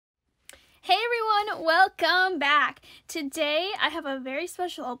Hey everyone, welcome back. Today I have a very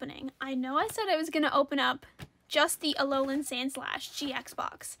special opening. I know I said I was going to open up just the Alolan Sandslash GX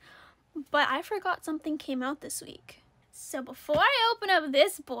box, but I forgot something came out this week. So before I open up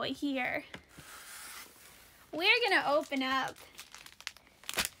this boy here, we're going to open up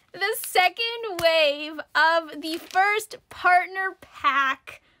the second wave of the first partner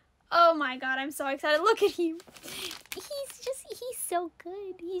pack. Oh my god, I'm so excited. Look at him. He's so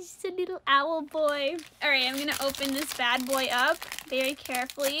good. He's just a little owl boy. Alright, I'm gonna open this bad boy up very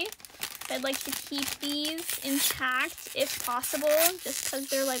carefully. I'd like to keep these intact if possible, just because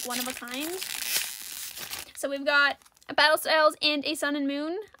they're like one of a kind. So we've got a Battle Styles and a Sun and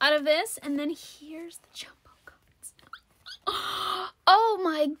Moon out of this, and then here's the jumbo cards. Oh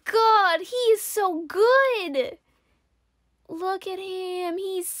my god, he is so good! Look at him,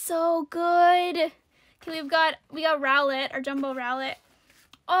 he's so good. Okay, we got Rowlet, our jumbo Rowlet.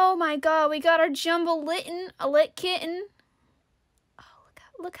 Oh my god, we got our jumbo a lit kitten. Oh,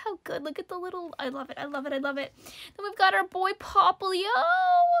 look how good. Look at the little, I love it. Then we've got our boy Poplio.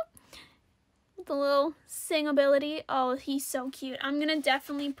 The little sing ability. Oh, he's so cute. I'm gonna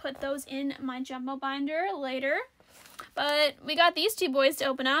definitely put those in my jumbo binder later. But we got these two boys to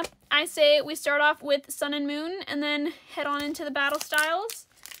open up. I say we start off with Sun and Moon and then head on into the Battle Styles.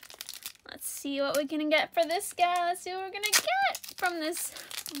 Let's see what we can get for this guy. Let's see what we're gonna get from this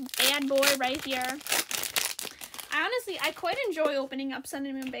bad boy right here. I quite enjoy opening up Sun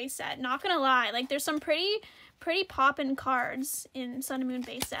and Moon base set. Not gonna lie, like there's some pretty poppin' cards in Sun and Moon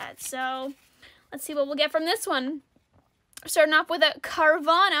base set. So let's see what we'll get from this one. Starting off with a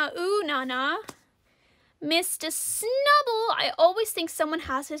Carvana. Ooh, Nana. Mr. Snubble. I always think someone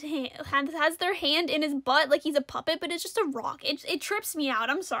has their hand in his butt like he's a puppet, but it's just a rock. It trips me out.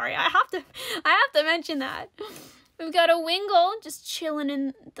 I'm sorry. I have to mention that. We've got a Wingull just chilling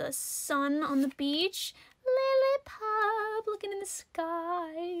in the sun on the beach. Lillipop looking in the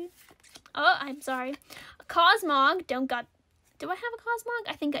sky. Oh, I'm sorry. A Cosmog. Do I have a Cosmog?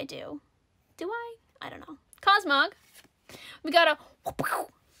 I think I do. Do I? I don't know. Cosmog. We got a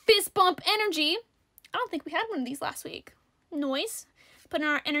Fist Bump Energy. I don't think we had one of these last week. Noise. Put in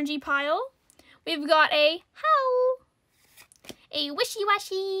our energy pile. We've got a Howl. A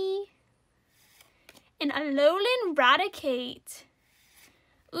Wishy-Washy. An Alolan Raticate.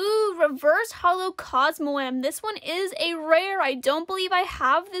 Ooh, Reverse Hollow Cosmoem. This one is a rare. I don't believe I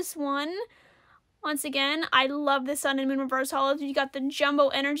have this one. Once again, I love the Sun and Moon Reverse Hollows. You got the jumbo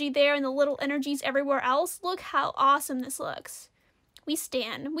energy there and the little energies everywhere else. Look how awesome this looks. We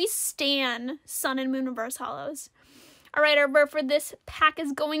stan Sun and Moon Reverse Hollows. Alright, our rare for this pack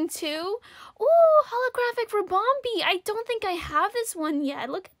is going to... Ooh, holographic for Bombi. I don't think I have this one yet.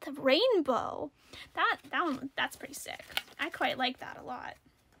 Look at the rainbow. That's pretty sick. I quite like that a lot.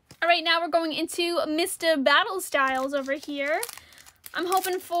 Alright, now we're going into Mr. Battle Styles over here. I'm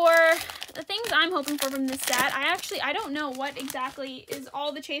hoping for... The things I'm hoping for from this set, I don't know what exactly is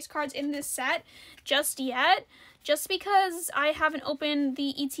all the chase cards in this set just yet. Just because I haven't opened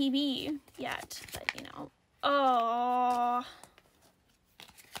the ETB yet, but you know. Oh.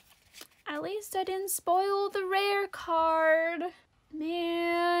 At least I didn't spoil the rare card.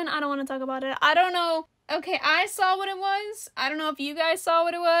 Man, I don't want to talk about it. I don't know. Okay, I saw what it was. I don't know if you guys saw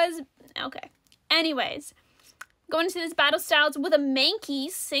what it was. Okay. Anyways, going into this Battle Styles with a Mankey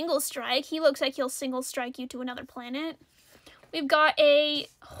single strike. He looks like he'll single strike you to another planet. We've got a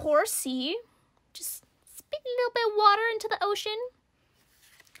Horsey. Just spit a little bit of water into the ocean.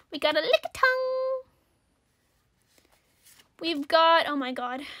 We got a Lickitung. We've got, oh my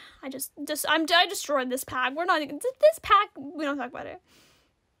god, I destroyed this pack. This pack, we don't talk about it.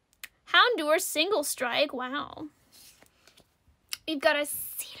 Houndour single strike, wow. We've got a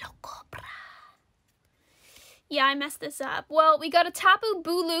Silocobra. Yeah, I messed this up. Well, we got a Tapu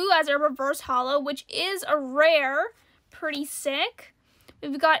Bulu as our reverse holo, which is a rare, pretty sick.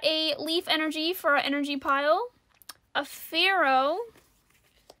 We've got a Leaf Energy for our energy pile. A Pharaoh.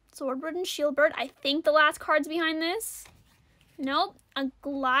 Swordbird and Shieldbird. I think the last card's behind this. Nope. A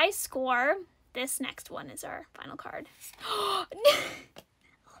Gliscor. This next one is our final card.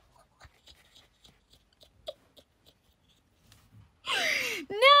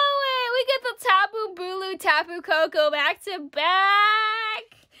 No way! We get the Tapu Bulu, Tapu Koko back to back.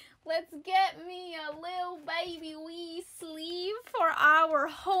 Let's get me a little baby wee sleeve for our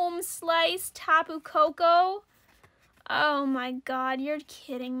home slice Tapu Koko. Oh my god, you're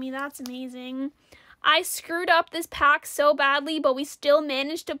kidding me. That's amazing. I screwed up this pack so badly, but we still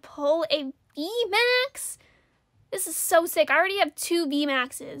managed to pull a VMAX. This is so sick. I already have 2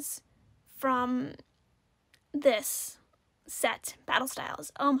 VMAXs from this. set battle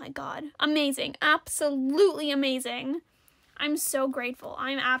styles. Oh my god. Amazing. Absolutely amazing. I'm so grateful.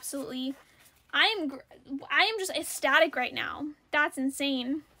 I am just ecstatic right now. That's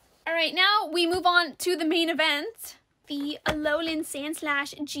insane. All right, now we move on to the main event, the Alolan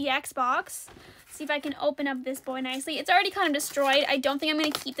Sandslash GX box. See if I can open up this boy nicely. It's already kind of destroyed. I don't think I'm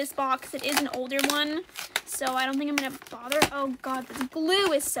going to keep this box. It is an older one, so I don't think I'm going to bother. Oh god, this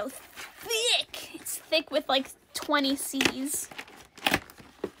glue is so thick. It's thick with like 20 C's.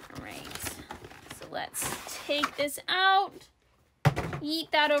 All right, so let's take this out.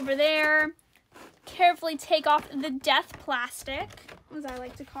 Yeet that over there. Carefully take off the death plastic, as I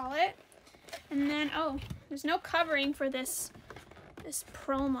like to call it. And then, oh, there's no covering for this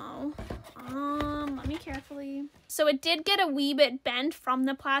promo. Let me carefully. So it did get a wee bit bent from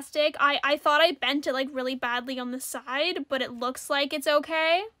the plastic. I thought I bent it like really badly on the side, but it looks like it's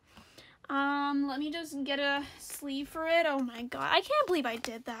okay. Let me just get a sleeve for it. Oh my god, I can't believe I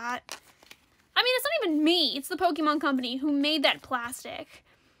did that. I mean, it's not even me. It's the Pokemon Company who made that plastic.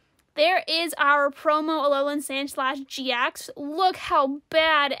 There is our promo Alolan Sandslash GX. Look how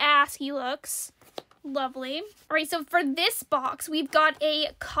badass he looks. Lovely. All right, so for this box, we've got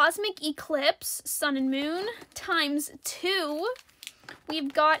a Cosmic Eclipse Sun and Moon ×2.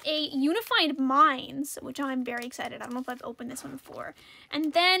 We've got a Unified Minds, which I'm very excited. I don't know if I've opened this one before.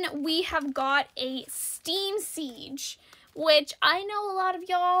 And then we have got a Steam Siege, which I know a lot of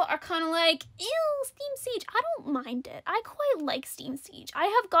y'all are kind of like, ew, Steam Siege. I don't mind it. I quite like Steam Siege. I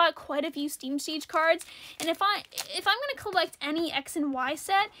have got quite a few Steam Siege cards, and if I'm going to collect any X and Y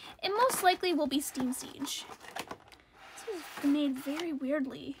set, it most likely will be Steam Siege. This was made very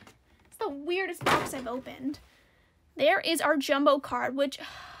weirdly. It's the weirdest box I've opened. There is our Jumbo card, which,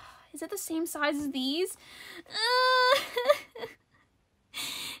 is it the same size as these?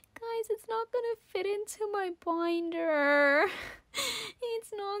 Guys, it's not gonna fit into my binder.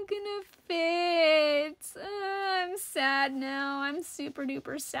 It's not gonna fit. I'm sad now. I'm super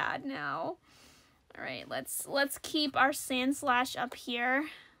duper sad now. All right, let's keep our Sandslash up here.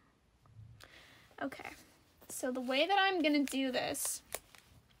 Okay, so the way that I'm gonna do this,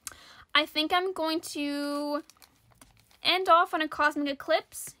 I think I'm going to end off on a Cosmic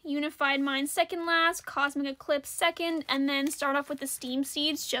Eclipse, Unified Mind second last, Cosmic Eclipse second, and then start off with the Steam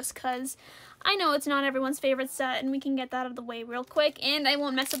Siege, just because I know it's not everyone's favorite set, and we can get that out of the way real quick, and I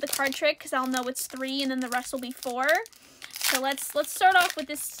won't mess up the card trick, because I'll know it's 3, and then the rest will be 4. So let's start off with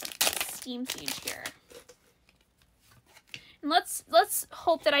this Steam Siege here. And let's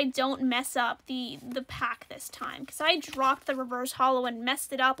hope that I don't mess up the pack this time, because I dropped the reverse holo and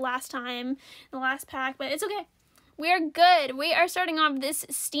messed it up last time in the last pack, but it's okay. We are good. We are starting off this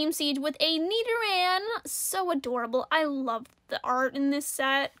Steam Siege with a Nidoran. So adorable. I love the art in this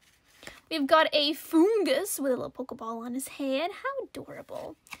set. We've got a Fungus with a little Pokeball on his head. How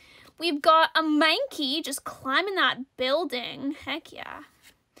adorable. We've got a Mankey just climbing that building. Heck yeah.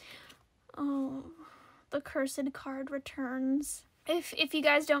 Oh, the cursed card returns. If you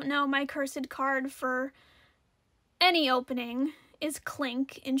guys don't know, my cursed card for any opening is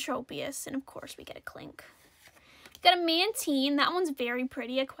Clink in Tropius. And of course we get a Clink. Got a Mantine. That one's very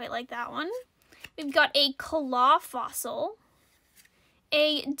pretty. I quite like that one. We've got a Claw Fossil.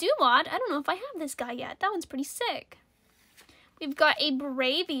 A Dumont. I don't know if I have this guy yet. That one's pretty sick. We've got a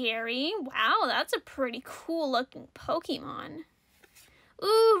Braviary. Wow, that's a pretty cool looking Pokemon.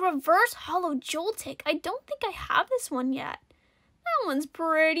 Ooh, Reverse Holo Joltik. I don't think I have this one yet. That one's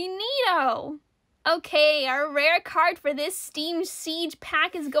pretty neato. Okay, our rare card for this Steam Siege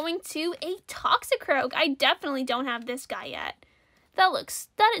pack is going to a Toxicroak. I definitely don't have this guy yet. That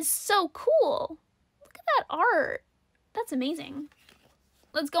is so cool. Look at that art. That's amazing.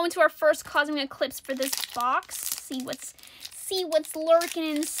 Let's go into our first Cosmic Eclipse for this box. See what's lurking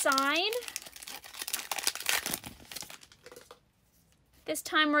inside. This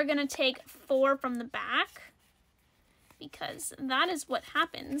time we're gonna take 4 from the back, because that is what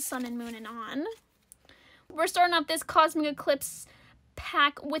happens, Sun and Moon and on. We're starting off this Cosmic Eclipse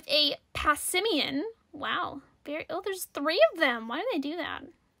pack with a Passimian. Wow. There's 3 of them. Why do they do that?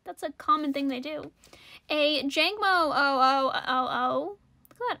 That's a common thing they do. A Jangmo. Oh.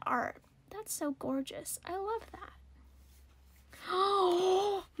 Look at that art. That's so gorgeous. I love that.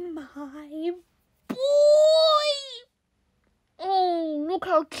 Oh, my boy. Oh, look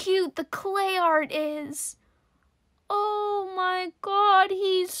how cute the clay art is. Oh my god,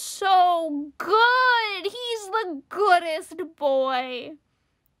 he's so good! He's the goodest boy!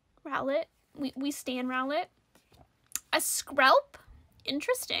 Rowlet. We stand Rowlet. A Skrelp?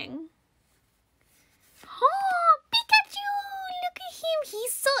 Interesting. Oh, Pikachu! Look at him.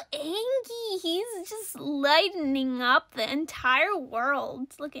 He's so angry. He's just lightening up the entire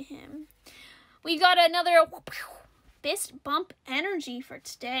world. Look at him. We got another fist bump energy for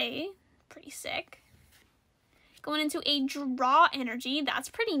today. Pretty sick. Going into a draw energy. That's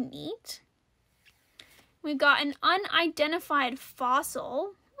pretty neat. We've got an unidentified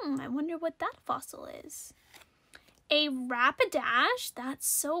fossil. I wonder what that fossil is. A Rapidash. That's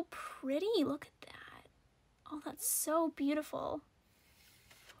so pretty. Look at that. Oh, that's so beautiful.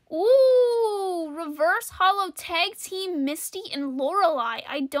 Ooh, reverse holo tag team Misty and Lorelei.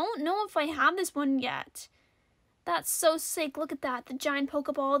 I don't know if I have this one yet. That's so sick. Look at that. The giant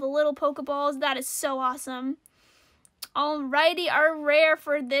Pokeball, the little Pokeballs. That is so awesome. Alrighty, our rare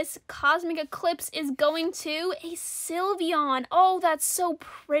for this Cosmic Eclipse is going to a Sylveon. Oh, that's so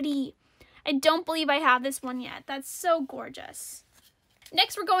pretty. I don't believe I have this one yet. That's so gorgeous.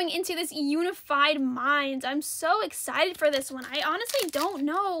 Next, we're going into this Unified Minds. I'm so excited for this one. I honestly don't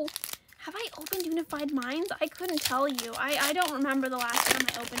know. Have I opened Unified Minds? I couldn't tell you. I don't remember the last time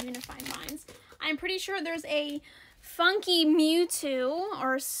I opened Unified Minds. I'm pretty sure there's a funky Mewtwo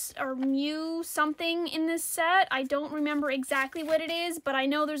or Mew something in this set. I don't remember exactly what it is, but I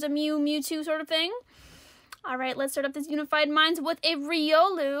know there's a Mewtwo sort of thing. All right, let's start up this Unified Minds with a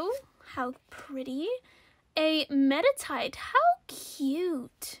Riolu. How pretty. A Meditite. How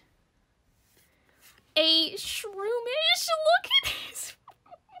cute. A Shroomish. Look at this.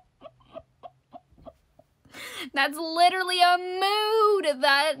 That's literally a mood.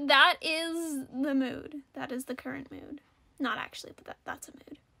 That is the mood. That is the current mood. Not actually, but that's a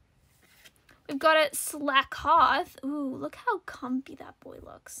mood. We've got a Slakoth. Ooh, look how comfy that boy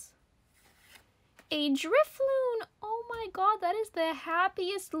looks. A Drifloon. Oh my god, that is the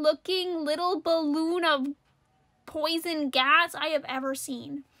happiest looking little balloon of poison gas I have ever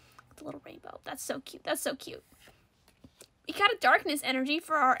seen. The little rainbow. That's so cute. That's so cute. We got a darkness energy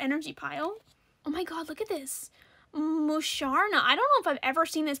for our energy pile. Oh my god, look at this. Musharna. I don't know if I've ever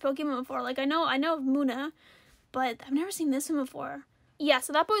seen this Pokemon before. Like, I know of Muna, but I've never seen this one before. Yeah,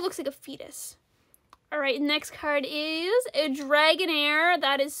 so that boy looks like a fetus. Alright, next card is a Dragonair.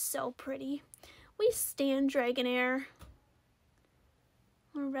 That is so pretty. We stand Dragonair.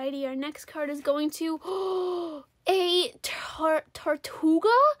 Alrighty, our next card is going to a Tortuga?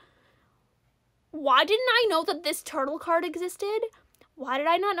 Why didn't I know that this turtle card existed? Why did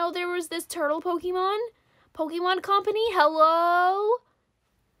I not know there was this turtle Pokemon? Pokemon Company, hello?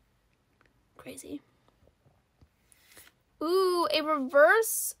 Crazy. Ooh, a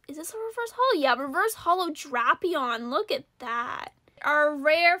reverse, is this a reverse holo? Yeah, reverse holo Drapion, look at that. Our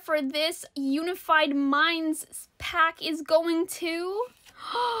rare for this Unified Minds pack is going to,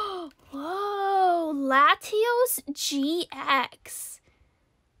 whoa, Latios GX.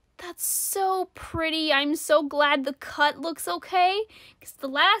 That's so pretty. I'm so glad the cut looks okay, because the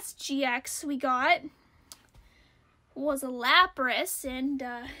last GX we got was a Lapras, and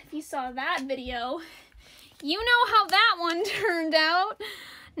if you saw that video, you know how that one turned out.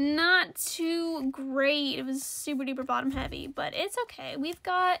 Not too great. It was super duper bottom heavy, but it's okay. We've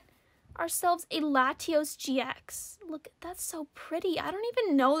got ourselves a Latios GX. Look, that's so pretty. I don't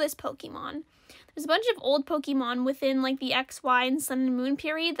even know this Pokemon. There's a bunch of old Pokemon within like the X, Y, and Sun and Moon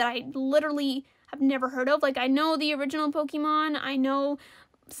period that I literally have never heard of. Like, I know the original Pokemon, I know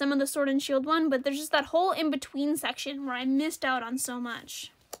some of the Sword and Shield one, but there's just that whole in-between section where I missed out on so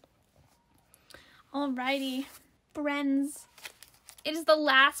much. Alrighty, friends. It is the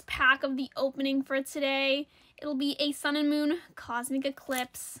last pack of the opening for today. It'll be a Sun and Moon Cosmic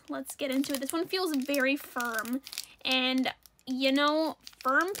Eclipse. Let's get into it. This one feels very firm, and you know,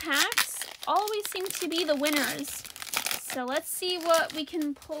 firm packs always seem to be the winners. So let's see what we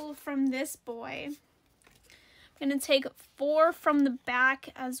can pull from this boy. I'm going to take 4 from the back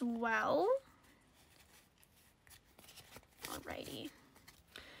as well. Alrighty.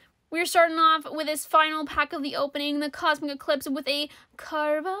 We're starting off with this final pack of the opening, the Cosmic Eclipse, with a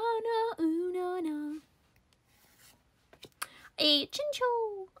Carvana Unana. A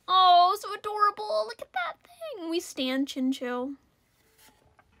Chinchou. Oh, so adorable. Look at that thing. We stand Chinchou.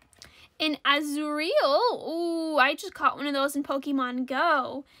 An Azurill. Ooh, I just caught one of those in Pokemon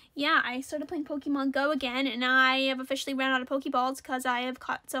Go. Yeah, I started playing Pokemon Go again, and I have officially ran out of Pokeballs because I have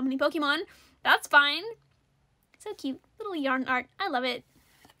caught so many Pokemon. That's fine. So cute. Little yarn art. I love it.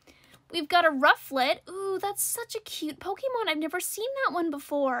 We've got a Rufflet. Ooh, that's such a cute Pokemon. I've never seen that one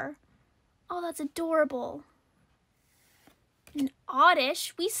before. Oh, that's adorable. An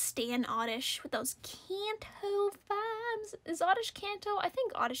Oddish. We stan Oddish with those Kanto vibes. Is Oddish Kanto? I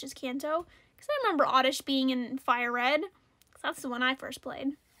think Oddish is Kanto. Because I remember Oddish being in Fire Red. Because that's the one I first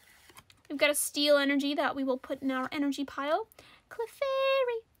played. We've got a Steel Energy that we will put in our energy pile.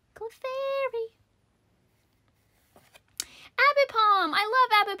 Clefairy, Clefairy. Abipom! I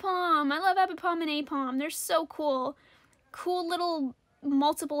love Abipom! I love Abipom and Apom. They're so cool. Cool little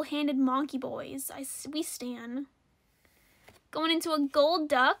multiple-handed monkey boys. We stan. Going into a gold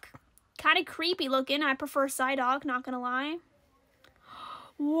duck. Kind of creepy looking. I prefer Psyduck, not gonna lie.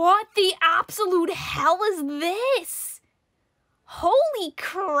 What the absolute hell is this? Holy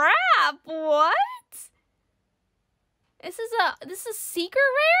crap! What? This is secret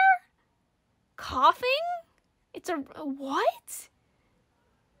rare? Coughing? It's a what?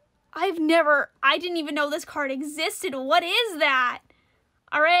 I didn't even know this card existed. What is that?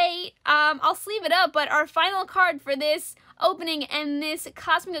 All right, I'll sleeve it up, but our final card for this opening and this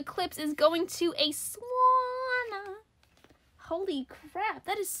Cosmic Eclipse is going to a Swan. Holy crap,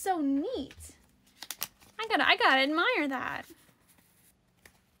 that is so neat. I gotta admire that.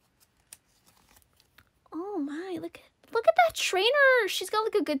 Oh my, look at that trainer. She's got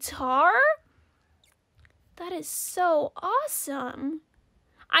like a guitar. That is so awesome.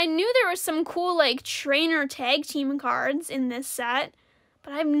 I knew there were some cool like trainer tag team cards in this set,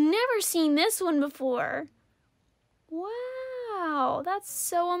 but I've never seen this one before. Wow, that's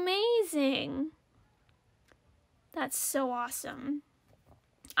so amazing. That's so awesome.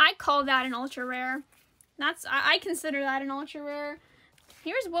 I call that an ultra rare. I consider that an ultra rare.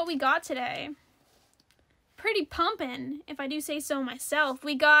 Here's what we got today. Pretty pumpin', if I do say so myself.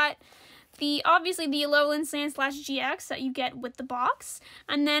 We got obviously the Alolan Sandslash GX that you get with the box.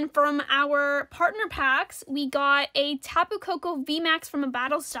 And then from our partner packs, we got a Tapu Koko VMAX from a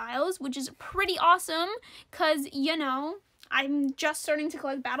Battle Styles, which is pretty awesome because, you know, I'm just starting to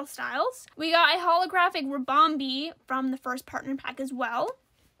collect Battle Styles. We got a holographic Rabombi from the first partner pack as well.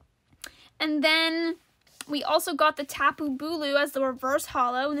 And then we also got the Tapu Bulu as the reverse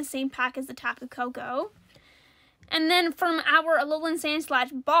holo in the same pack as the Tapu Koko. And then from our Alolan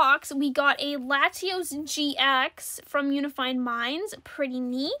Sandslash box, we got a Latios GX from Unified Minds. Pretty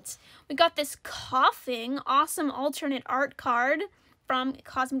neat. We got this Coughing, awesome alternate art card from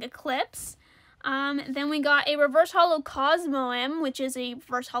Cosmic Eclipse. Then we got a reverse holo Cosmoem, which is a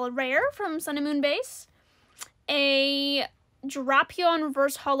reverse holo rare from Sun and Moon base. A Drapion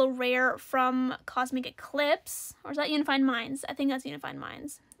reverse holo rare from Cosmic Eclipse. Or is that Unified Minds? I think that's Unified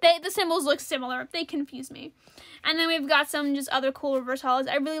Minds. The symbols look similar. They confuse me. And then we've got some just other cool reverse holos.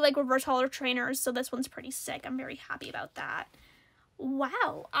 I really like reverse holo trainers, so this one's pretty sick. I'm very happy about that.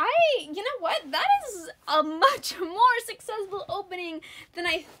 Wow. You know what? That is a much more successful opening than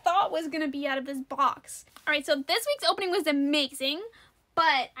I thought was going to be out of this box. All right, so this week's opening was amazing,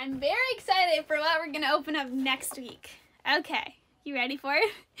 but I'm very excited for what we're going to open up next week. Okay, you ready for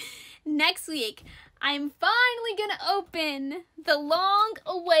it? Next week, I'm finally going to open the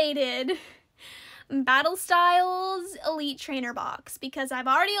long-awaited Battle Styles Elite Trainer box because I've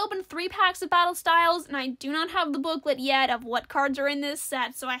already opened 3 packs of Battle Styles and I do not have the booklet yet of what cards are in this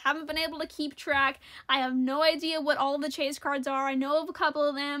set, so I haven't been able to keep track. I have no idea what all of the chase cards are. I know of a couple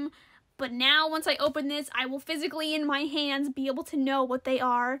of them, but now once I open this, I will physically in my hands be able to know what they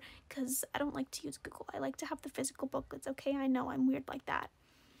are because I don't like to use Google. I like to have the physical booklets, okay? I know I'm weird like that.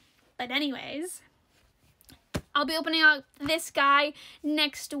 But anyways, I'll be opening up this guy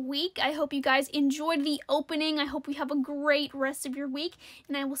next week. I hope you guys enjoyed the opening. I hope you have a great rest of your week,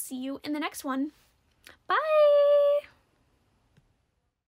 and I will see you in the next one. Bye!